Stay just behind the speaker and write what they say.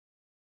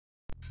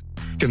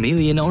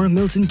Chameleon are a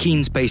Milton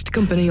Keynes-based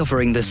company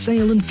offering the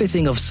sale and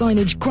fitting of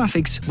signage,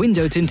 graphics,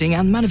 window tinting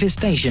and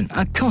manifestation,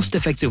 a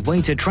cost-effective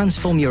way to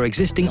transform your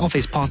existing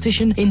office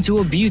partition into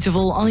a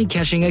beautiful,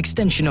 eye-catching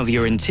extension of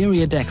your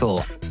interior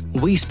decor.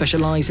 We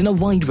specialize in a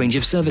wide range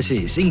of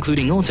services,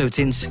 including auto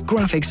tints,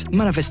 graphics,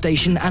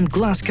 manifestation and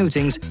glass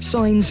coatings,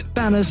 signs,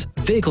 banners,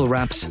 vehicle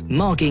wraps,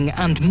 marking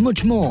and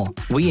much more.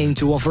 We aim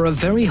to offer a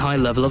very high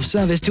level of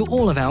service to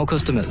all of our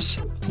customers.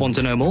 Want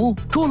to know more?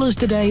 Call us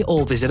today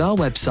or visit our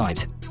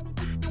website.